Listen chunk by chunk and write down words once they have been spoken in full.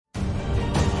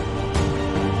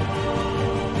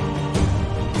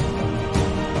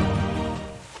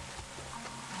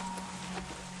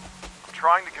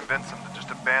trying to convince them to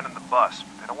just abandon the bus.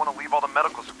 They don't want to leave all the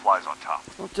medical supplies on top.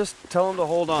 Well, just tell them to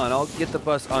hold on. I'll get the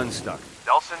bus unstuck.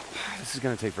 Delson? This is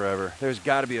gonna take forever. There's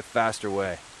gotta be a faster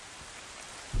way.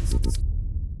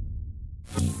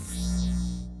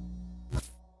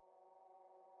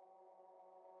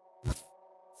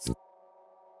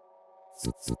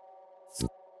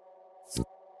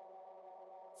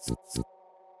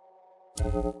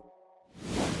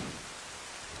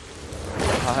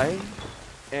 I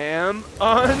am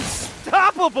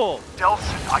unstoppable!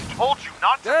 Delson, I told you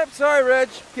not to— I'm sorry, Reg.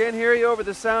 Can't hear you over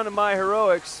the sound of my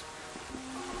heroics.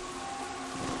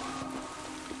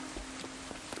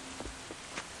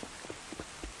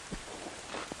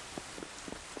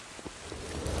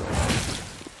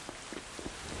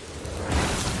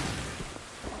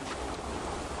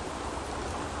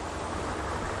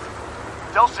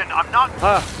 Delson, I'm not—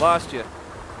 Ah, lost you.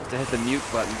 Have to hit the mute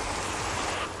button.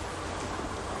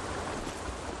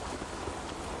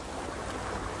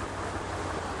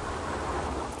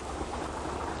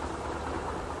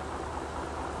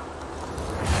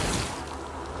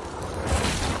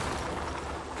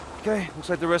 Okay, looks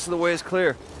like the rest of the way is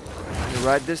clear. We'll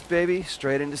ride this baby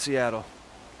straight into Seattle.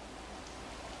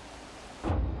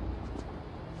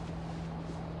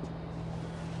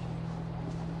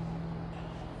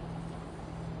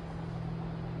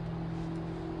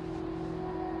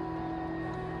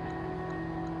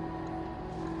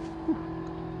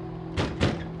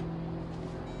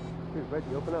 Here,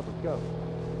 Reggie, open up, let's go.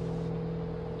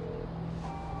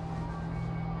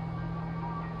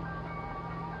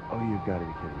 Oh, you've got to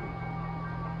be kidding me.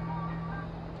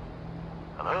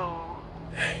 Hello?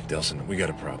 Hey, Delson, we got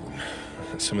a problem.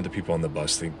 Some of the people on the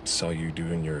bus, they saw you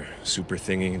doing your super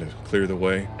thingy to clear the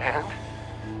way. And?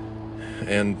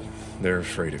 And they're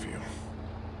afraid of you.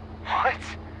 What?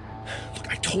 Look,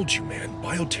 I told you, man.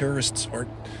 Bioterrorists aren't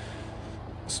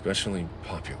especially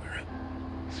popular.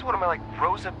 So what, am I like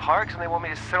Rosa Parks and they want me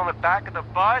to sit on the back of the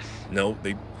bus? No,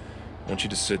 they want you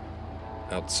to sit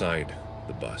outside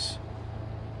the bus.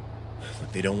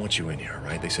 Look, they don't want you in here,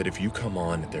 right? They said if you come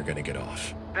on, they're gonna get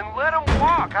off. Then let them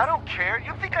walk. I don't care.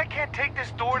 You think I can't take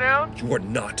this door down? You are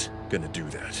not gonna do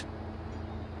that.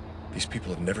 These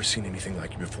people have never seen anything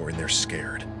like you before, and they're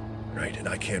scared, right? And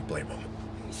I can't blame them.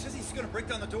 He says he's gonna break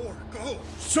down the door. Go!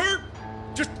 Sir!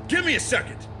 Just give me a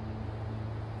second!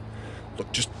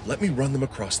 Look, just let me run them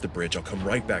across the bridge. I'll come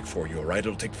right back for you, all right?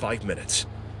 It'll take 5 minutes.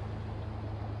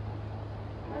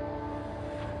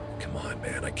 Come on,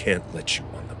 man. I can't let you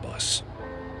on the bus.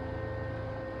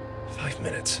 5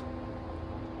 minutes.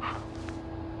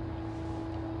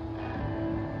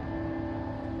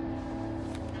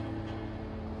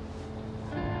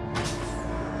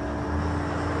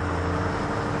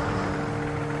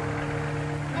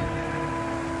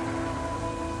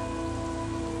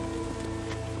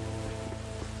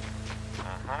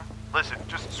 Listen,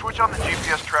 just switch on the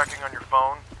GPS tracking on your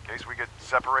phone in case we get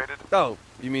separated. Oh,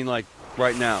 you mean like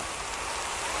right now?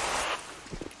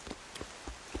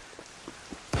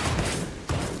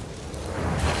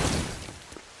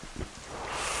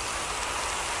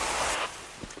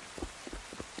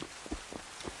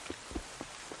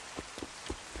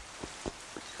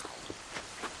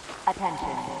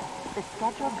 Attention. The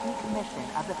scheduled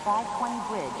decommission of the 520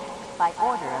 bridge by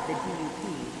order of the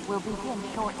DUP will begin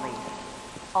shortly.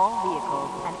 All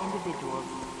vehicles and individuals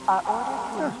are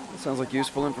ordered to... That sounds like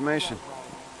useful information.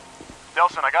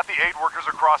 Delson, I got the aid workers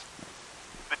across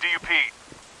the DUP.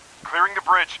 Clearing the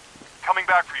bridge. Coming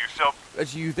back for you, so...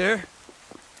 Reggie, you there?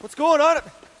 What's going on?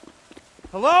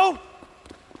 Hello?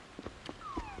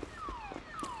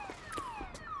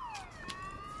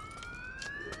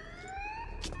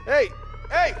 Hey!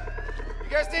 Hey! You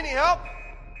guys need any help?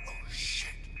 Oh,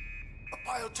 shit. A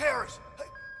bioterrorist. Hey!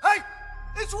 Hey!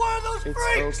 It's one of those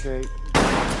freaks! It's okay.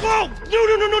 Whoa!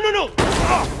 No!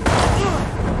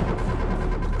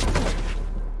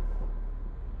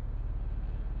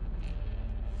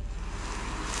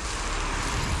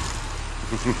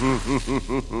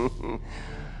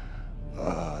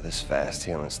 Oh, this fast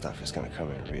healing stuff is gonna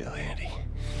come in real handy.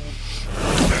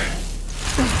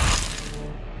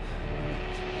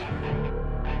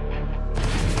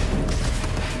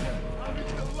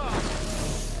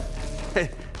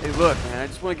 Hey, look, man, I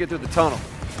just want to get through the tunnel.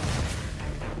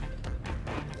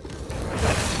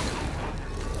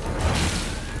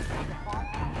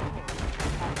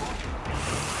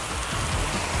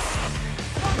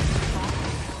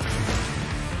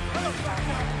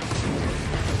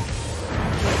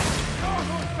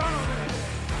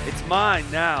 It's mine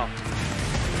now.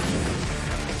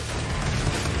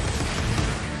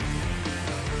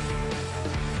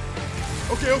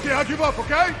 Okay, I'll give up,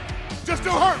 okay? Just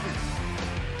don't hurt me.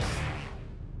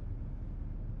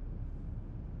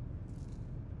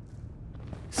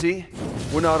 See?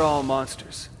 We're not all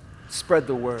monsters. Spread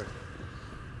the word.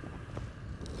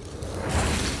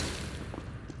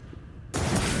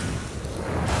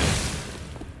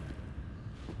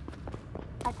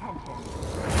 Attention.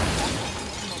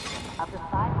 Mission of the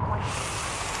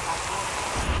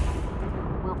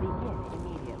 5.6 will begin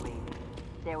immediately.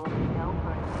 There will be no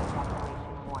further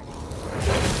evacuation warning.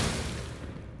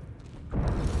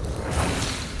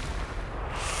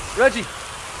 Reggie!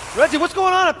 Reggie, what's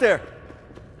going on up there?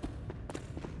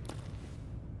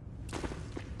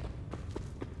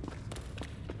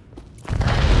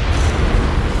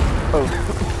 Oh,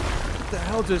 what the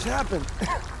hell just happened?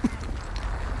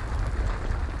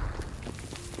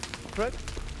 Fred?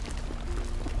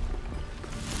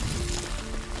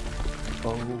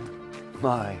 Oh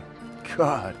my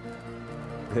God.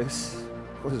 This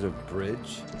was a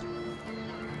bridge?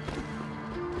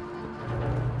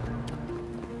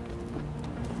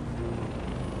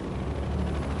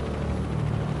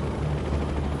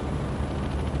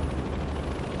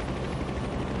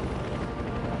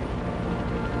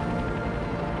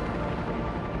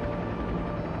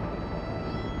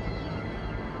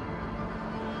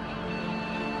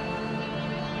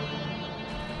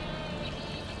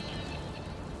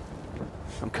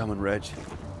 I'm coming, Reg.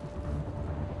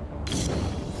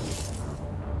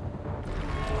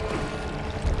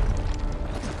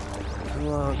 Come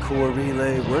on, core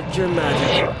relay, work your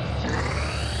magic.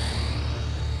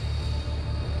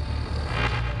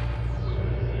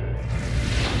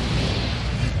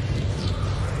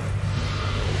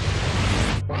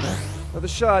 Another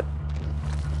shot.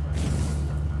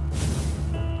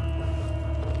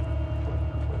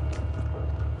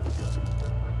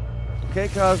 Okay,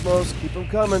 Cosmos, keep them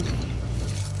coming.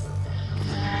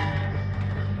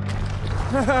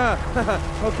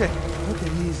 Okay,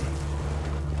 easy.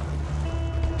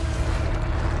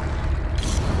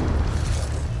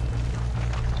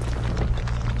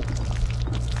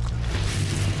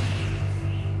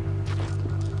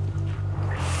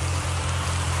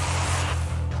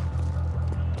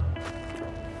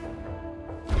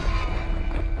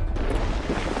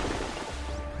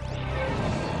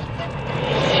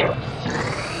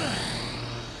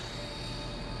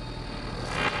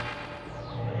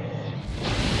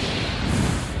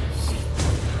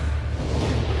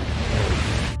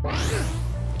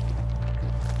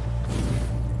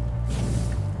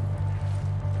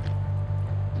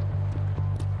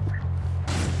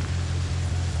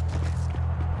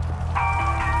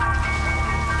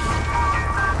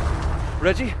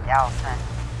 Reggie? Delson,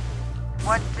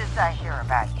 what did I hear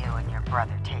about you and your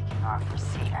brother taking off for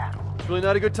Seattle? It's really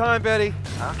not a good time, Betty.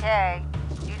 Okay,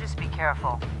 you just be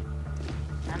careful.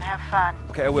 And have fun.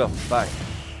 Okay, I will. Bye.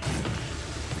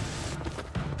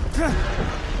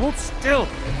 Hold still!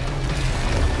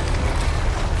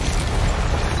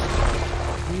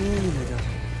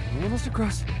 We're almost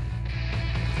across.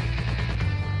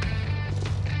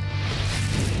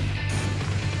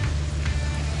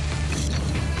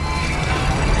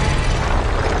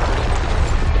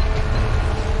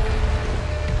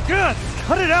 God,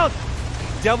 cut it out,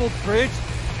 devil bridge!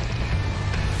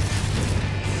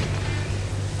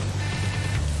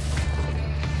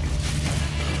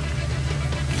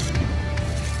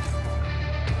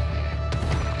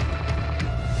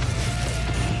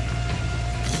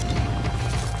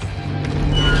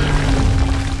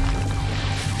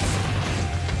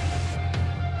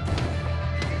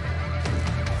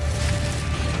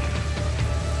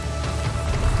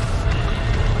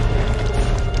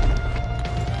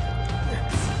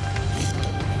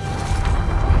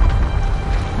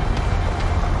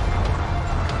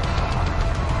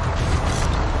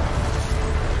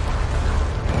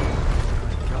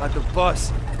 God, the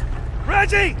bus.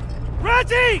 Reggie!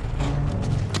 Reggie!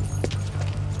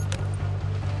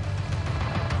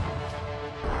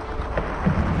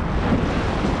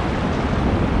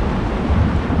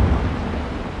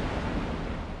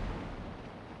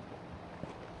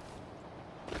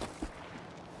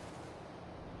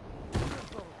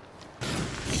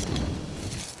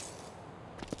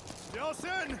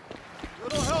 Nelson!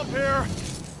 Little help here!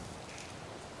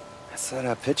 That's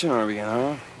that pitching arm again,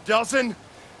 huh? Delson!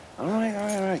 All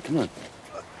right, come on.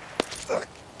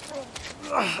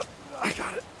 I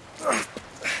got it.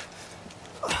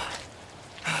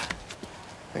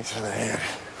 Thanks for the hand.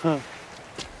 Huh.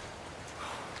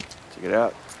 Check it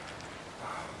out.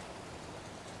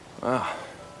 Wow.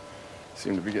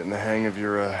 Seem to be getting the hang of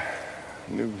your,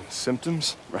 new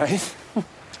symptoms. Right?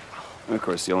 And of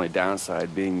course, the only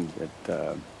downside being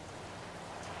that,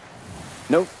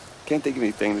 nope, can't think of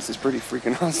anything. This is pretty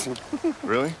freaking awesome.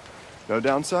 Really? No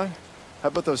downside? How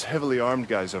about those heavily armed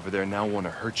guys over there now want to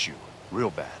hurt you? Real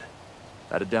bad.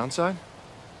 That a downside?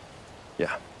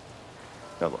 Yeah.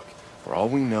 Now look, for all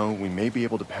we know, we may be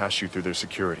able to pass you through their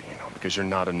security, because you're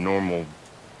not a normal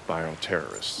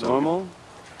bioterrorist. So... Normal?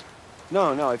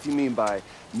 No, if you mean by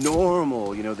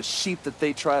normal, the sheep that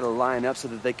they try to line up so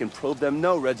that they can probe them.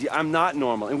 No, Reggie, I'm not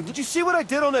normal. And did you see what I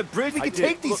did on that bridge? We can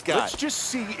take these guys. Let's just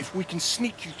see if we can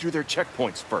sneak you through their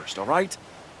checkpoints first, all right?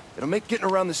 It'll make getting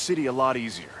around the city a lot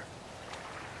easier.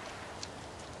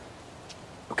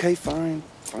 Okay, fine.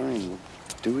 We'll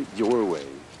do it your way.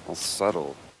 I'll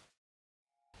settle.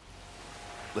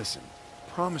 Listen,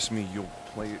 promise me you'll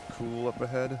play it cool up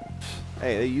ahead.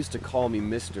 Hey, they used to call me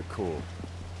Mr. Cool.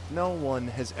 No one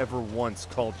has ever once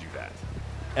called you that.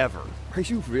 Ever. Are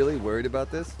you really worried about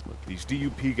this? Look, these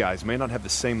DUP guys may not have the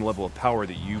same level of power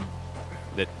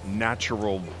that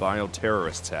natural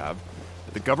bioterrorists have,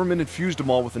 but the government infused them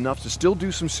all with enough to still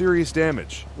do some serious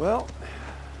damage. Well,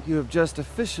 you have just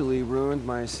officially ruined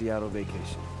my Seattle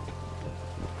vacation.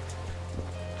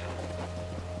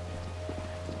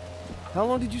 How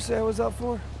long did you say I was out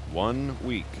for? 1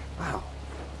 week. Wow.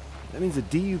 That means the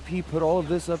DUP put all of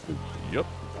this up in... Yep.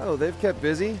 Oh, they've kept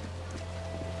busy.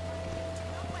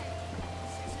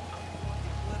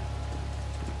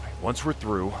 Once we're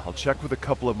through, I'll check with a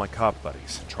couple of my cop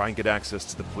buddies and try and get access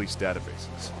to the police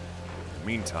databases. In the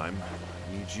meantime,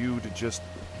 I need you to just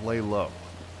lay low.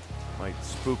 Might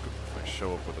spook them if I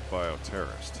show up with a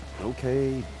bioterrorist.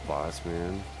 Okay, boss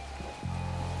man.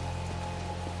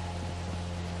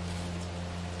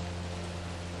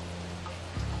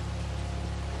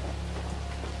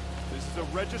 This is a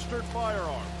registered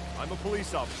firearm. I'm a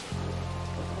police officer.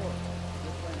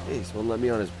 Hey, so won't let me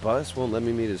on his bus, won't let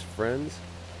me meet his friends.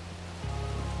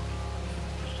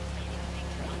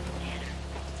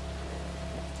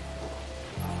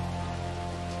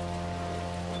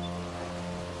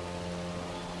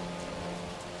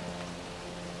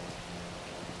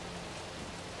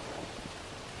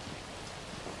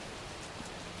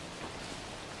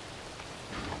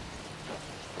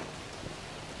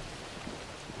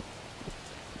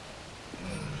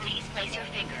 Please place your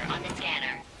finger on the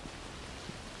scanner.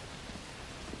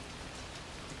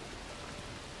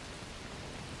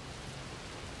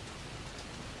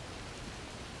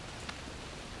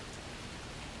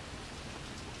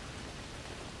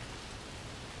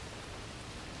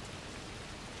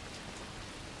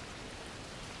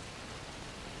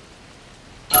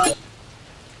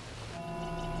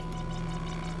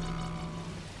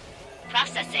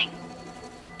 Processing.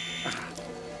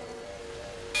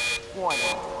 Warning.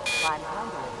 Prime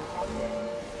conduit detected.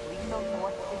 Lethal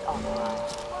force is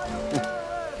authorized.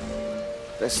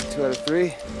 That's 2 out of 3.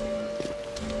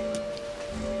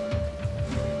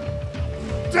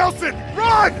 Delson,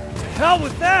 run! Hell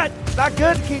with that! Not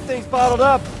good to keep things bottled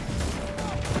up.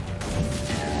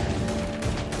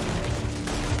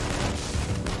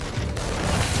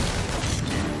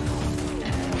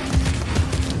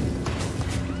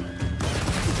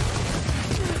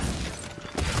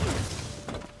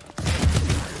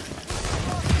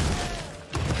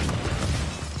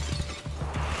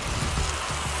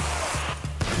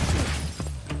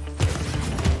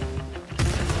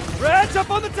 Reds up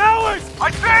on the towers!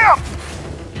 I see him!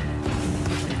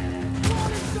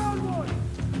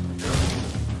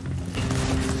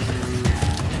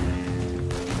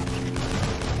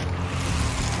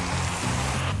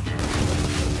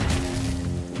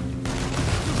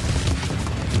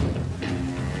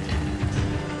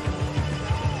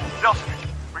 Nelson,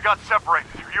 we got separated.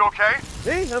 Are you okay?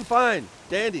 Me? I'm fine.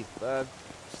 Dandy.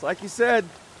 Just like you said,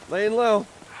 laying low.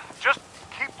 Just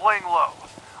keep laying low.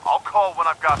 I'll call when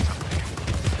I've got something.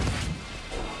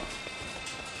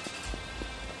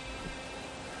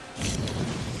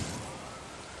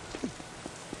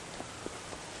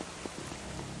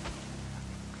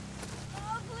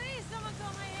 Oh, please, someone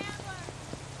call my handler.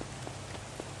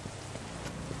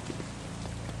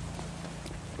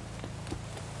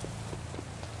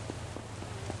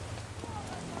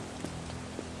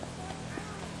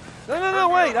 No,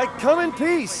 wait. I come in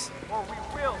peace. Or we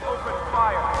will open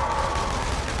fire.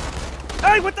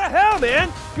 Hey, what the hell,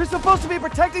 man? You're supposed to be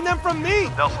protecting them from me.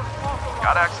 Nelson,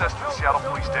 got access to the Seattle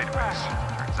police database.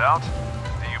 Turns out,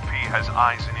 the UP has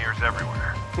eyes and ears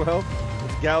everywhere. Well,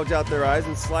 let's gouge out their eyes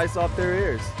and slice off their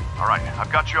ears. All right,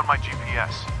 I've got you on my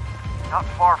GPS. Not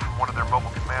far from one of their mobile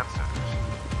command centers.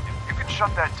 If you can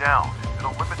shut that down,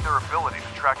 it'll limit their ability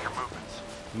to track your movements.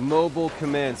 Mobile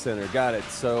command center. Got it.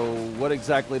 So what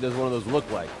exactly does one of those look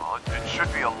like? Well, it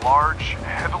should be a large,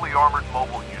 heavily armored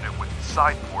mobile unit with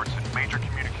side ports and major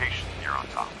communications gear on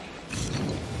top.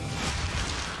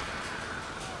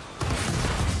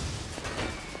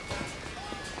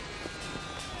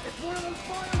 It's one of those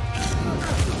fire.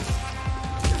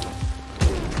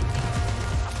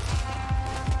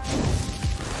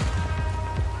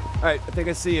 All right, I think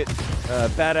I see it.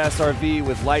 Badass RV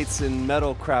with lights and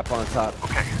metal crap on top.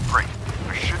 Okay, great.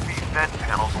 There should be vent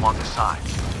panels along the sides.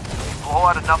 If you blow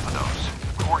out enough of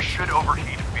those, the core should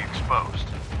overheat and be exposed.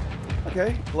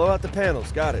 Okay, blow out the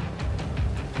panels. Got it.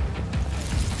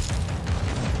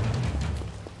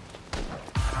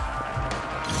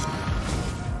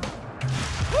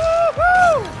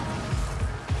 Woo-hoo!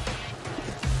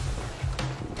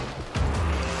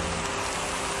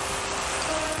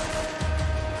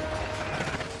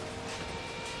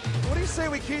 What do you say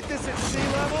we keep this at sea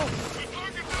level?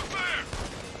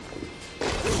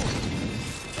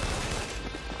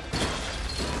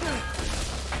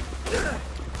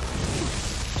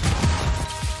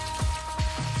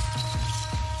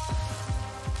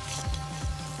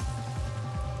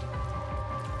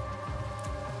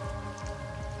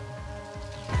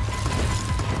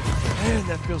 Man,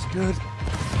 that feels good.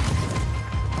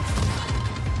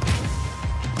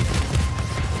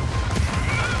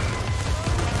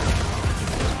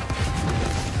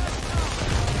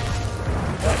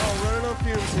 Uh-oh, running on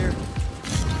fumes here.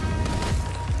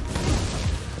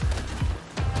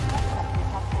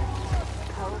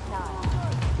 Code 9.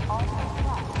 All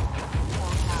suspects.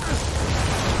 Code 9.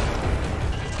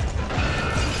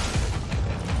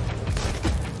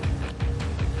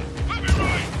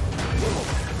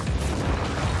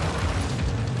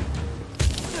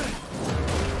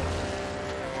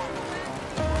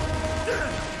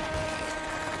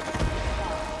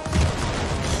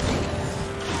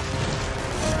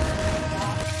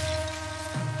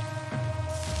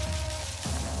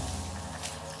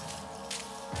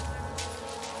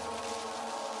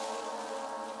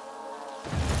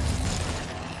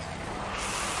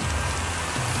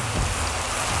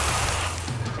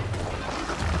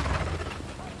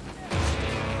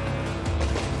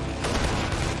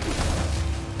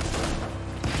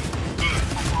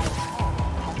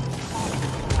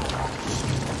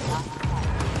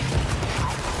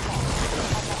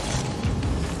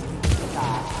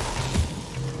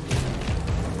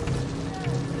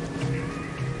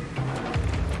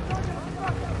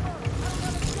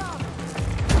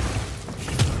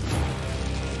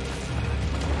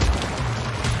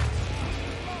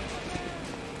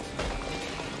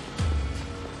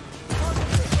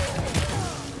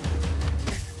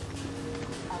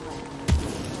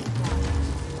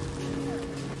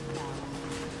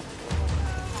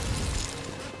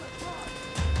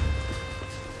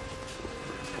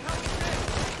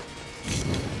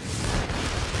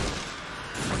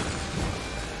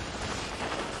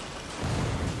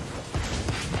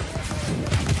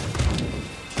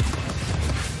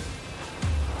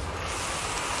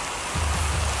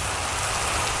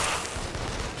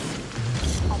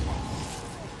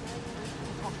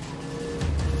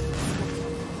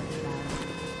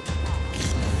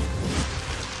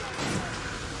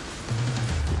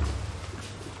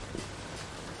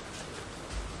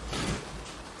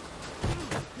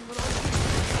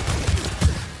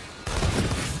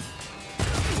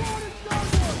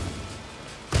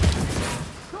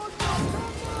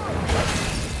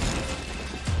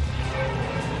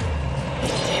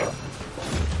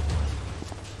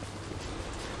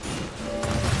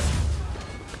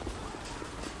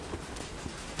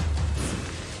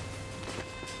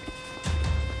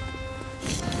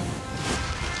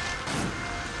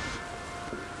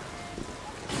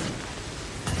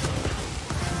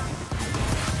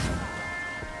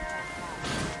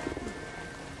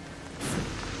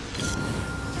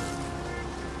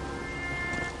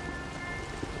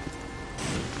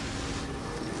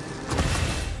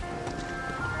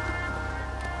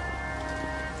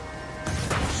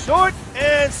 Short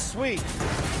and sweet.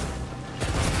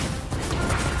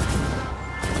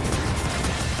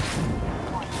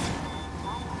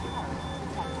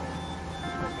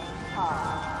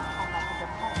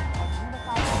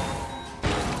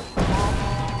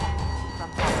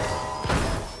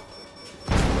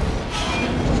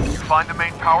 You find the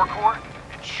main power core?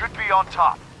 It should be on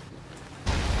top.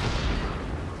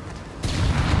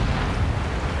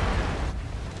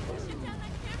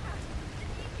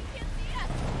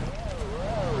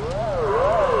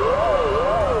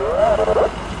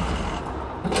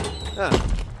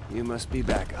 You must be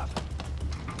back up.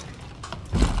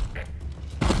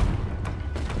 I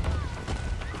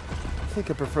think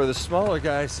I prefer the smaller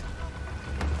guys.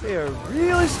 They are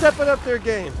really stepping up their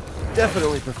game.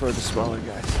 Definitely prefer the smaller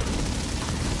guys.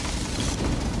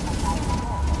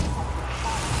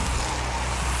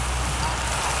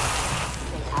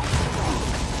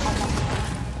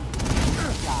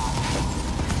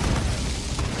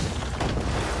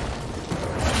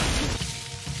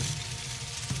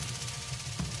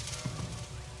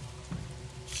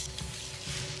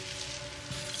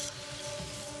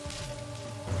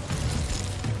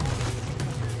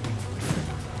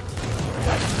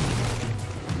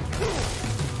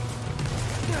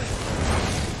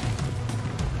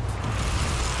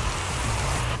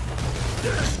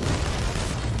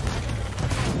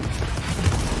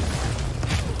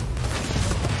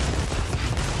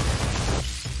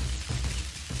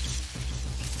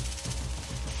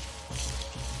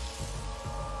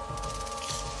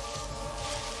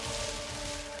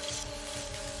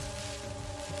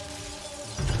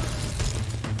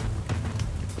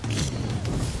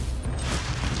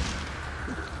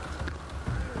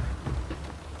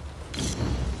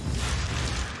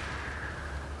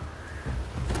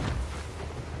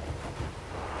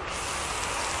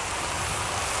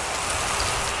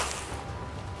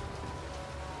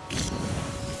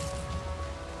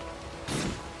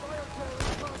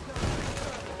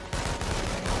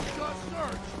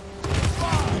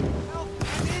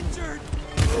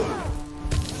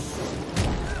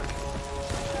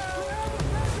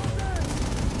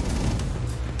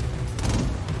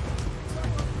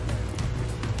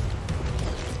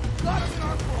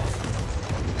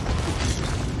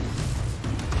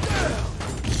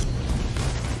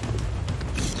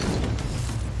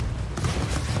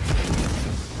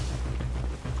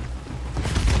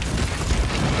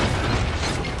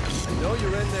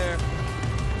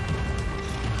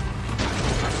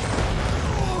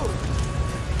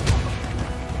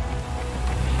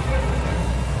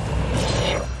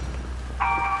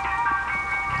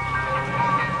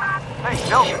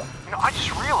 I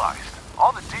just realized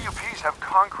all the DUPs have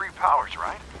concrete powers,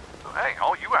 right? So hey,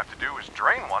 all you have to do is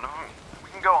drain one of them, and we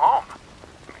can go home.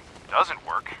 I mean, if it doesn't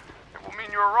work, it will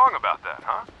mean you were wrong about that,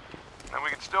 huh? And then we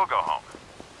can still go home.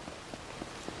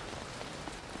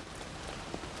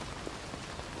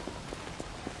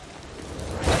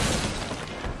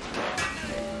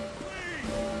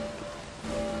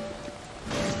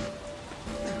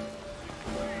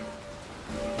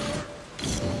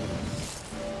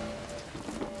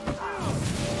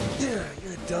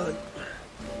 Done.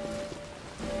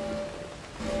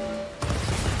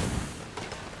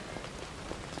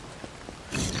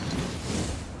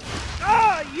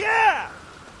 Ah, yeah!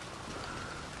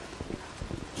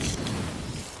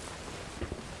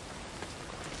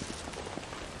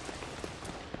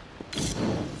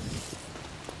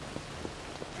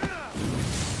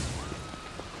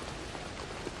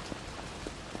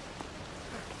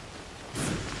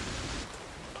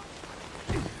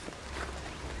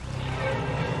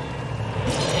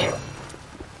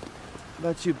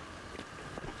 About you.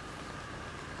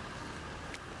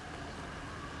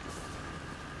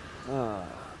 Oh,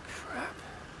 crap.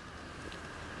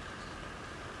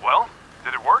 Well,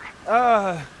 did it work?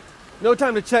 No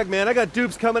time to check, man. I got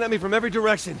dupes coming at me from every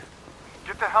direction.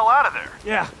 Get the hell out of there.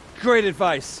 Yeah, great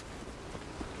advice.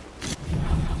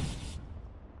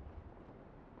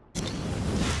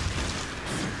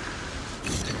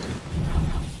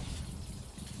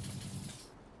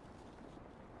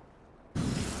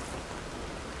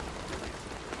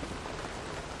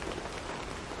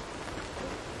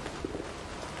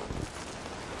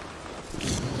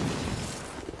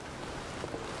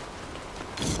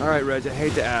 All right, Reg, I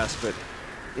hate to ask, but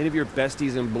any of your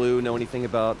besties in blue know anything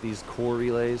about these core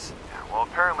relays? Yeah, well,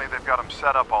 apparently they've got them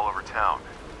set up all over town.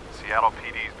 Seattle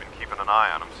PD's been keeping an eye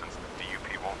on them since the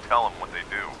DUP won't tell them what they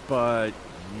do. But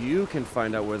you can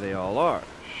find out where they all are.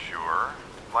 Sure.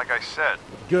 Like I said.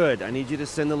 Good. I need you to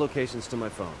send the locations to my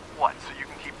phone. What, so you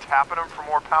can keep tapping them for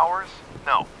more powers?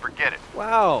 No, forget it.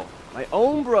 Wow. My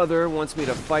own brother wants me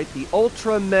to fight the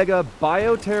ultra-mega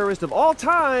bioterrorist of all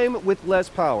time with less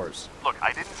powers. Look,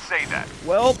 I didn't say that.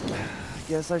 Well, I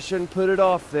guess I shouldn't put it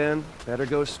off then. Better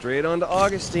go straight on to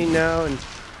Augustine now and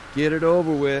get it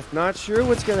over with. Not sure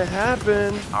what's gonna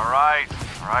happen. All right,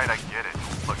 I get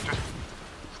it. Look, just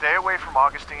stay away from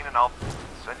Augustine and I'll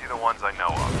send you the ones I know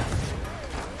of.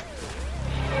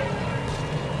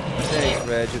 Thanks,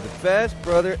 Reg. You're the best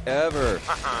brother ever.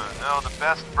 No, the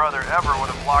best brother ever would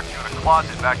have locked you in a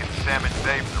closet back in Salmon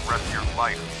Bay for the rest of your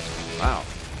life. Wow.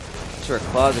 Not sure a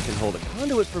closet can hold a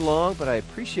conduit for long, but I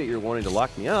appreciate your wanting to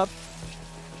lock me up.